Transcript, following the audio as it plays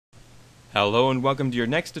Hello and welcome to your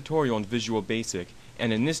next tutorial in Visual Basic,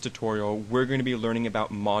 and in this tutorial we're going to be learning about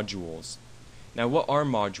modules. Now what are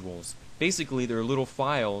modules? Basically they're little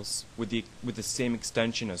files with the same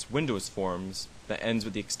extension as Windows Forms that ends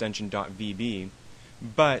with the extension .vb,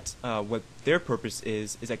 but what their purpose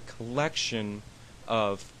is a collection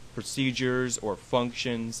of procedures or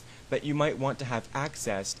functions that you might want to have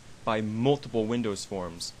accessed by multiple Windows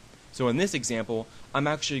Forms. So in this example I'm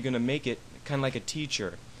actually going to make it kind of like a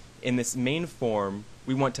teacher. In this main form,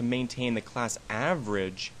 we want to maintain the class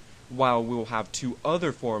average, while we will have two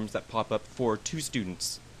other forms that pop up for two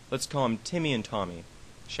students. Let's call them Timmy and Tommy,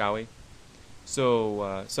 shall we?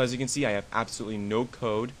 So as you can see, I have absolutely no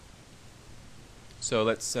code. So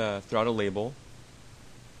let's throw out a label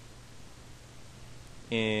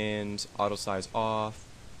and auto size off.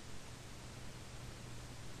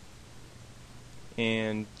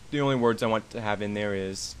 And the only words I want to have in there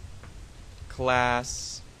is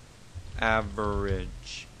class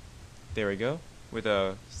average. There we go, with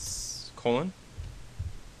a colon.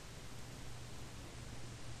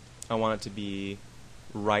 I want it to be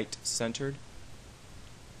right centered.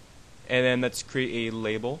 And then let's create a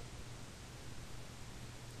label.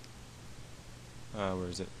 Where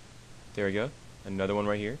is it? There we go. Another one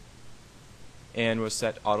right here. And we'll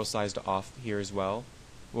set auto size to off here as well.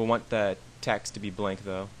 We'll want the text to be blank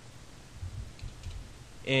though.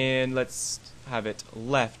 And let's have it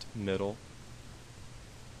left middle,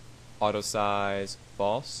 auto size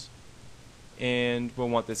false, and we'll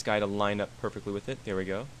want this guy to line up perfectly with it. There we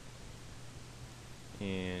go.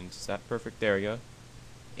 And is that perfect? There we go.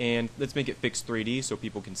 And let's make it fixed 3D so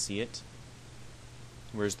people can see it.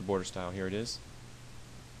 Where's the border style? Here it is.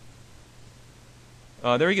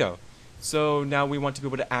 There we go. So now we want to be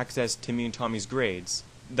able to access Timmy and Tommy's grades.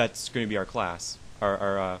 That's going to be our class.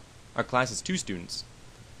 Our class is two students.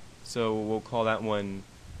 So we'll call that one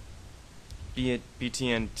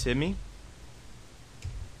BTN Timmy,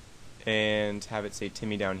 and have it say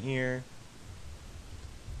Timmy down here.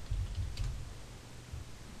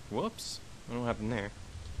 Whoops, I don't know what happened there.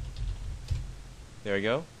 There we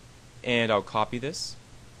go. And I'll copy this,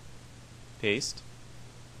 paste,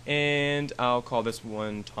 and I'll call this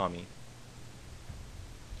one Tommy.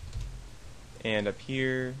 And up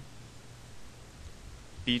here,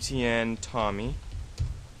 BTN Tommy.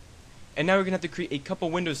 And now we're going to have to create a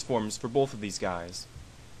couple Windows forms for both of these guys.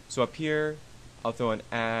 So up here, I'll throw an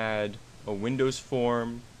add a Windows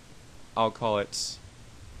form. I'll call it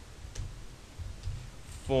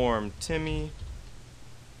form Timmy.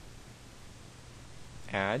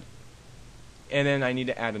 Add. And then I need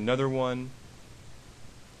to add another one.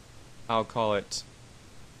 I'll call it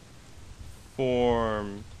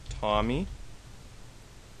form Tommy.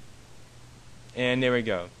 And there we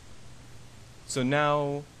go. So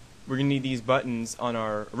now we're going to need these buttons on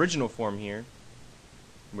our original form here.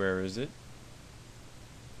 Where is it?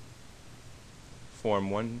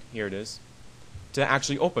 Form 1, here it is. To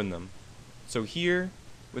actually open them. So here,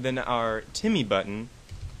 within our Timmy button,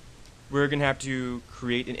 we're going to have to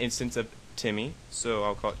create an instance of Timmy. So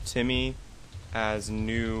I'll call it Timmy as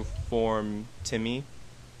new form Timmy.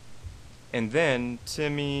 And then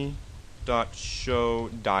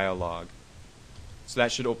Timmy.showDialog. So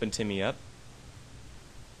that should open Timmy up.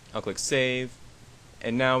 I'll click Save,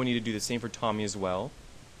 and now we need to do the same for Tommy as well.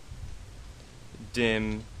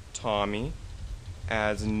 Dim Tommy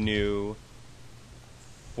as new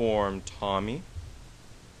form Tommy,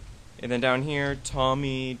 and then down here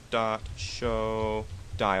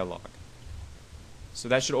Tommy.showDialog. So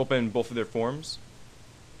that should open both of their forms.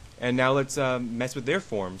 And now let's mess with their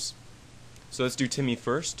forms. So let's do Timmy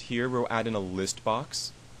first. Here we'll add in a list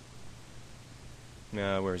box.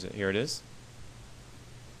 Where is it? Here it is.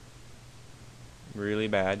 Really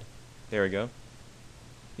bad. There we go.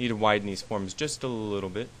 Need to widen these forms just a little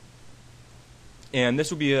bit. And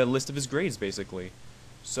this will be a list of his grades basically.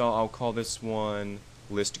 So I'll call this one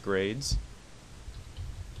list grades.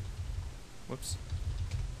 Whoops.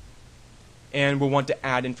 And we'll want to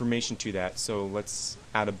add information to that. So let's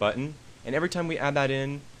add a button. And every time we add that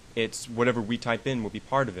in, it's whatever we type in will be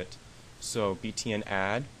part of it. So btn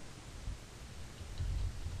add.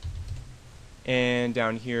 And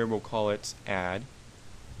down here we'll call it add.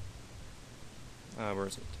 Where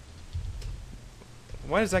is it?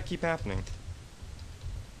 Why does that keep happening?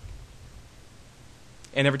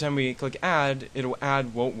 And every time we click add, it'll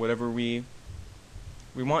add whatever we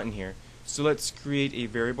want in here. So let's create a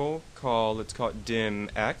variable let's call it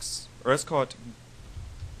dimx, or let's call it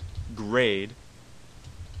grade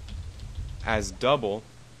as double.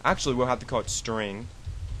 Actually, we'll have to call it string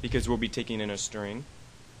because we'll be taking in a string.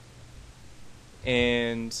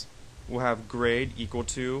 And we'll have grade equal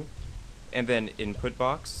to and then input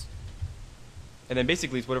box, and then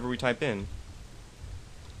basically it's whatever we type in.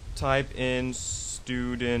 Type in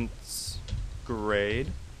student's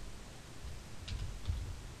grade,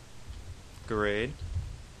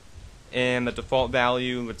 and the default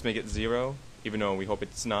value, let's make it 0, even though we hope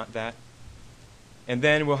it's not that. And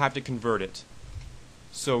then we'll have to convert it.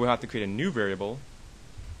 So we'll have to create a new variable,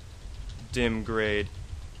 dimGrade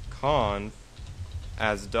conv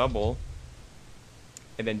as double,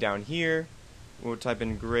 and then down here we'll type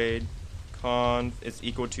in grade conv is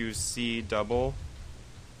equal to c double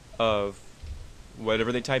of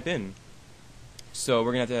whatever they type in. So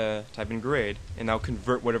we're going to have to type in grade, and now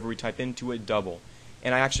convert whatever we type into a double.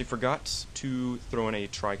 And I actually forgot to throw in a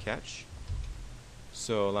try catch.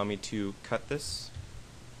 So allow me to cut this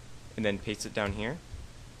and then paste it down here.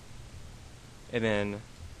 And then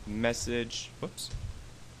message, whoops.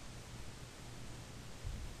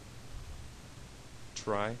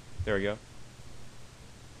 Try, there we go.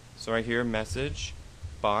 So right here, message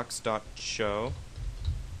box.show.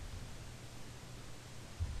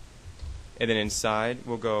 And then inside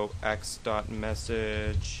we'll go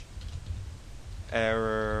x.message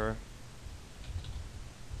error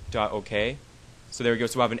dot OK. So there we go.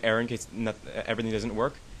 So we'll have an error in case everything doesn't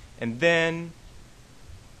work. And then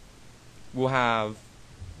we'll have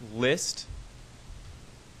list.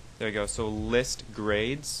 There we go. So list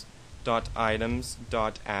grades dot items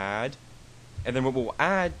dot add. And then what we'll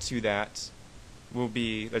add to that will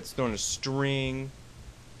be, let's throw in a string.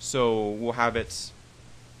 So we'll have it,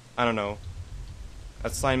 I don't know,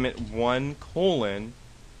 assignment 1 colon,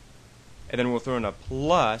 and then we'll throw in a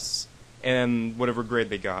plus and whatever grade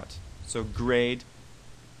they got. So grade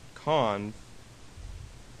conv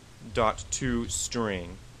dot to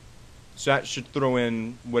string. So that should throw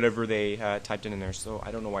in whatever they typed in there. So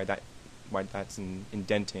I don't know why that's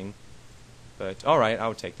indenting, but all right,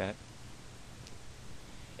 I'll take that.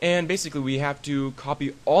 And basically we have to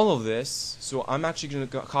copy all of this. So I'm actually going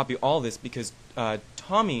to copy all this because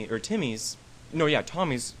Tommy's is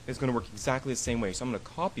going to work exactly the same way. So I'm going to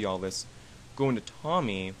copy all this, go into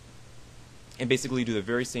Tommy, and basically do the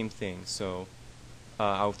very same thing. So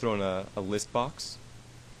I'll throw in a list box.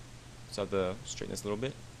 So I have to straighten this a little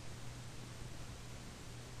bit.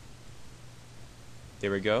 There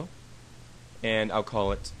we go. And I'll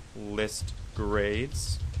call it list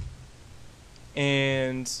grades.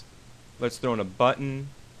 And let's throw in a button.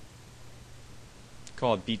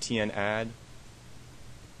 Call it btn add.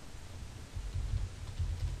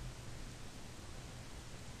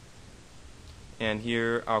 And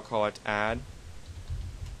here I'll call it add.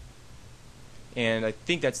 And I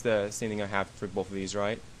think that's the same thing I have for both of these,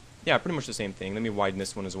 right? Yeah, pretty much the same thing. Let me widen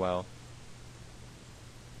this one as well.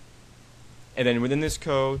 And then within this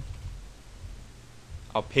code,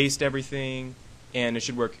 I'll paste everything, and it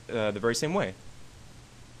should work the very same way.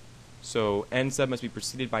 So end sub must be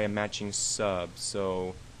preceded by a matching sub.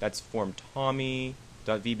 So that's form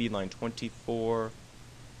Tommy.vb line 24.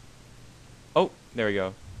 Oh, there we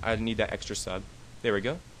go. I need that extra sub. There we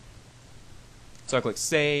go. So I click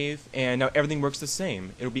save, and now everything works the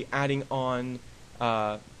same. It'll be adding on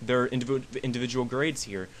their individual grades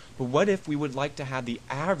here. But what if we would like to have the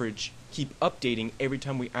average keep updating every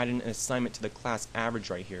time we add in an assignment to the class average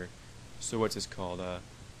right here? So what's this called?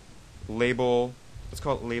 Label. Let's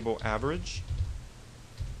call it label average.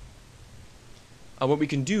 What we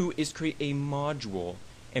can do is create a module,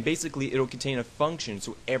 and basically it'll contain a function.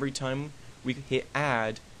 So every time we hit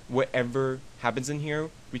add, whatever happens in here,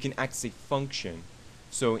 we can access a function.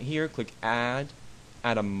 So here, click add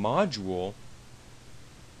a module,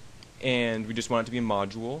 and we just want it to be a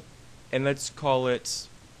module, and let's call it,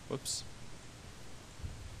 whoops,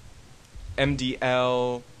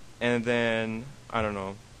 MDL, and then, I don't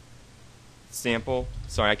know, sample.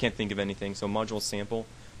 Sorry, I can't think of anything. So module sample.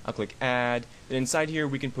 I'll click add. Then inside here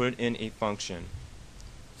we can put it in a function.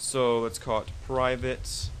 So let's call it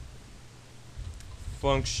private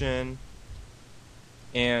function.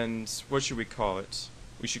 And what should we call it?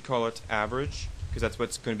 We should call it average, because that's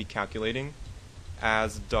what's going to be calculating,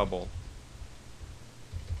 as double.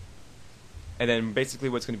 And then basically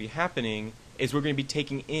what's going to be happening is we're going to be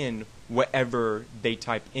taking in whatever they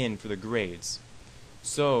type in for the grades.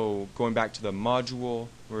 So going back to the module,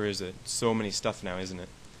 where is it? So many stuff now, isn't it?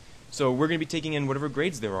 So we're going to be taking in whatever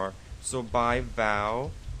grades there are. So by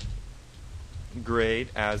val grade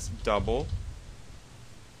as double.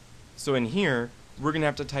 So in here, we're going to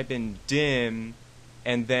have to type in dim,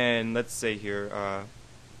 and then let's say here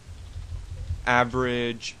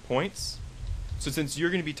average points. So since you're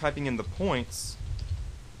going to be typing in the points,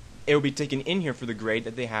 it will be taken in here for the grade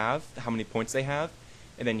that they have, how many points they have,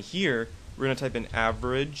 and then here we're going to type in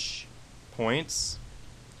average points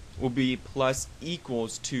will be plus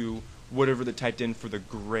equals to whatever they typed in for the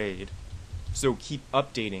grade. So keep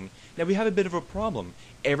updating. Now we have a bit of a problem.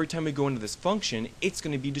 Every time we go into this function, it's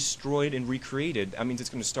going to be destroyed and recreated. That means it's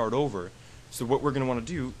going to start over. So what we're going to want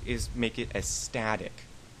to do is make it as static,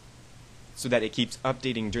 so that it keeps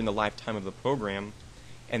updating during the lifetime of the program.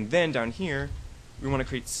 And then down here, we want to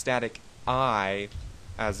create static I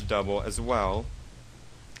as double as well.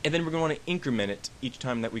 And then we're going to want to increment it each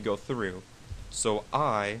time that we go through. So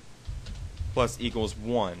I plus equals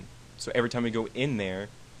 1. So every time we go in there,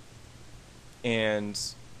 and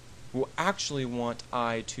we'll actually want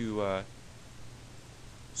I to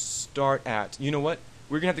start at, you know what?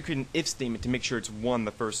 We're going to have to create an if statement to make sure it's 1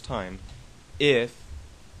 the first time. If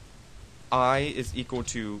I is equal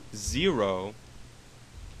to 0,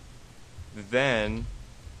 then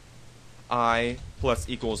I plus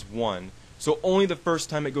equals 1. So only the first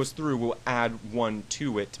time it goes through we'll add 1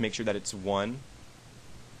 to it to make sure that it's 1.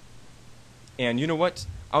 And you know what?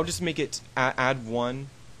 I'll just make it add 1,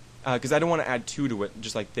 because I don't want to add 2 to it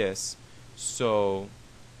just like this. So,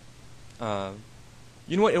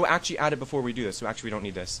 you know what? It will actually add it before we do this, so actually we don't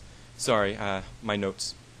need this. Sorry, my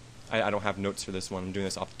notes. I don't have notes for this one. I'm doing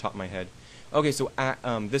this off the top of my head. Okay, so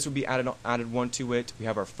this will be added 1 to it. We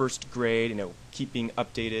have our first grade, and it will keep being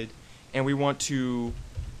updated. And we want to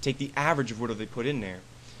take the average of whatever they put in there.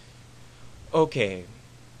 Okay.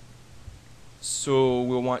 So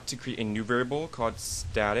we'll want to create a new variable called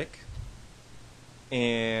static.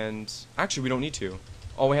 And actually, we don't need to.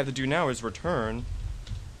 All we have to do now is return.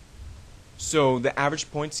 So the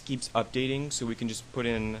average points keeps updating, so we can just put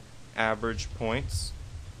in average points.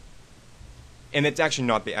 And it's actually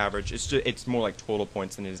not the average. It's more like total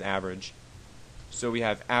points than it is average. So we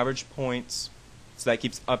have average points, so that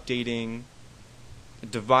keeps updating,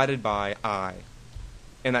 divided by I.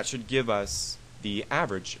 And that should give us the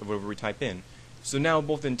average of whatever we type in. So now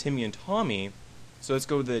both in Timmy and Tommy, so let's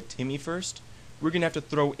go to the Timmy first. We're going to have to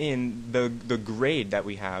throw in the grade that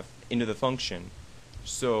we have into the function.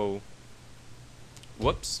 So,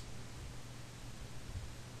 whoops.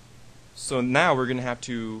 So now we're going to have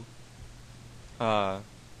to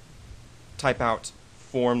type out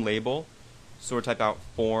form label. So we'll type out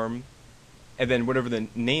form, and then whatever the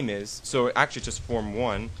name is. So actually it's just form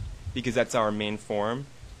 1, because that's our main form.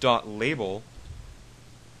 Dot label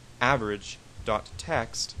average dot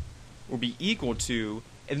text will be equal to,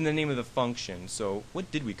 and then the name of the function. So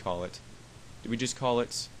what did we call it? Did we just call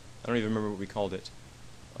it, I don't even remember what we called it,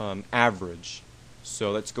 average.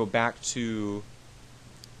 So let's go back to,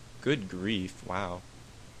 good grief, wow.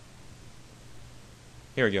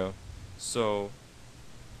 Here we go. So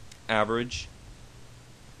average,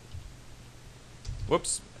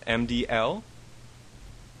 whoops, MDL,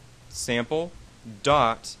 sample,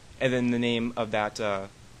 dot, and then the name of that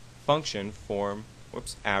function, form,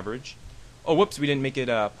 whoops, average. Oh, whoops, we didn't make it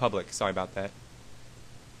public. Sorry about that.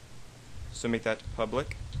 So make that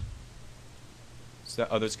public so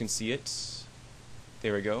that others can see it.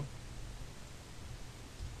 There we go.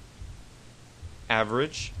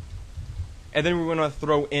 Average. And then we're going to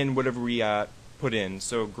throw in whatever we put in.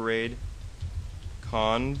 So grade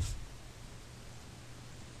conv.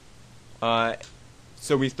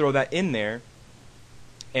 So we throw that in there,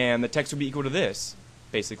 and the text will be equal to this,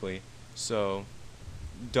 basically. So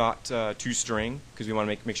dot toString, because we want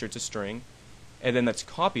to make sure it's a string. And then let's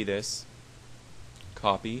copy this.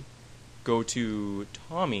 Copy. Go to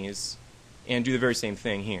Tommy's, and do the very same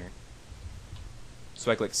thing here.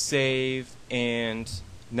 So I click save, and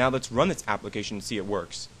now let's run this application and see it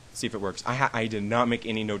works. See if it works. I did not make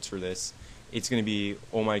any notes for this. It's going to be,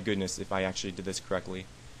 oh my goodness, if I actually did this correctly.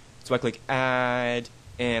 So I click add,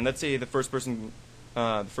 and let's say the first person,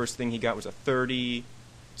 the first thing he got was a 30.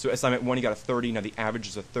 So assignment 1, he got a 30. Now the average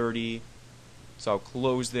is a 30. So I'll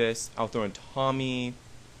close this. I'll throw in Tommy.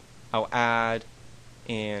 I'll add,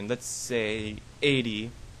 and let's say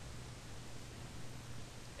 80.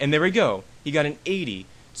 And there we go. He got an 80.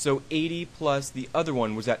 So 80 plus the other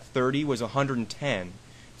one was at 30 was 110.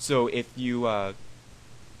 So if you, well,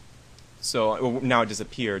 now it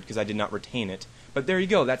disappeared because I did not retain it. But there you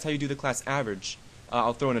go. That's how you do the class average.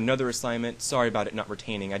 I'll throw in another assignment. Sorry about it not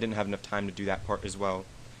retaining. I didn't have enough time to do that part as well.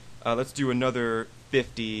 Let's do another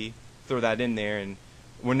 50. Throw that in there, and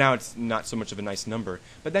well, now it's not so much of a nice number.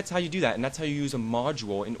 But that's how you do that, and that's how you use a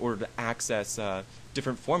module in order to access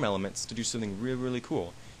different form elements to do something really, really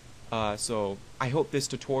cool. So I hope this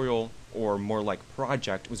tutorial, or more like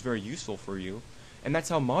project, was very useful for you. And that's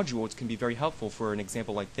how modules can be very helpful for an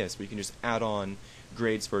example like this, where you can just add on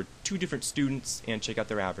grades for 2 different students and check out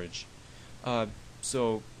their average.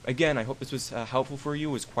 So again, I hope this was helpful for you.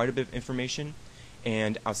 It was quite a bit of information.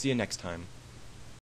 and I'll see you next time.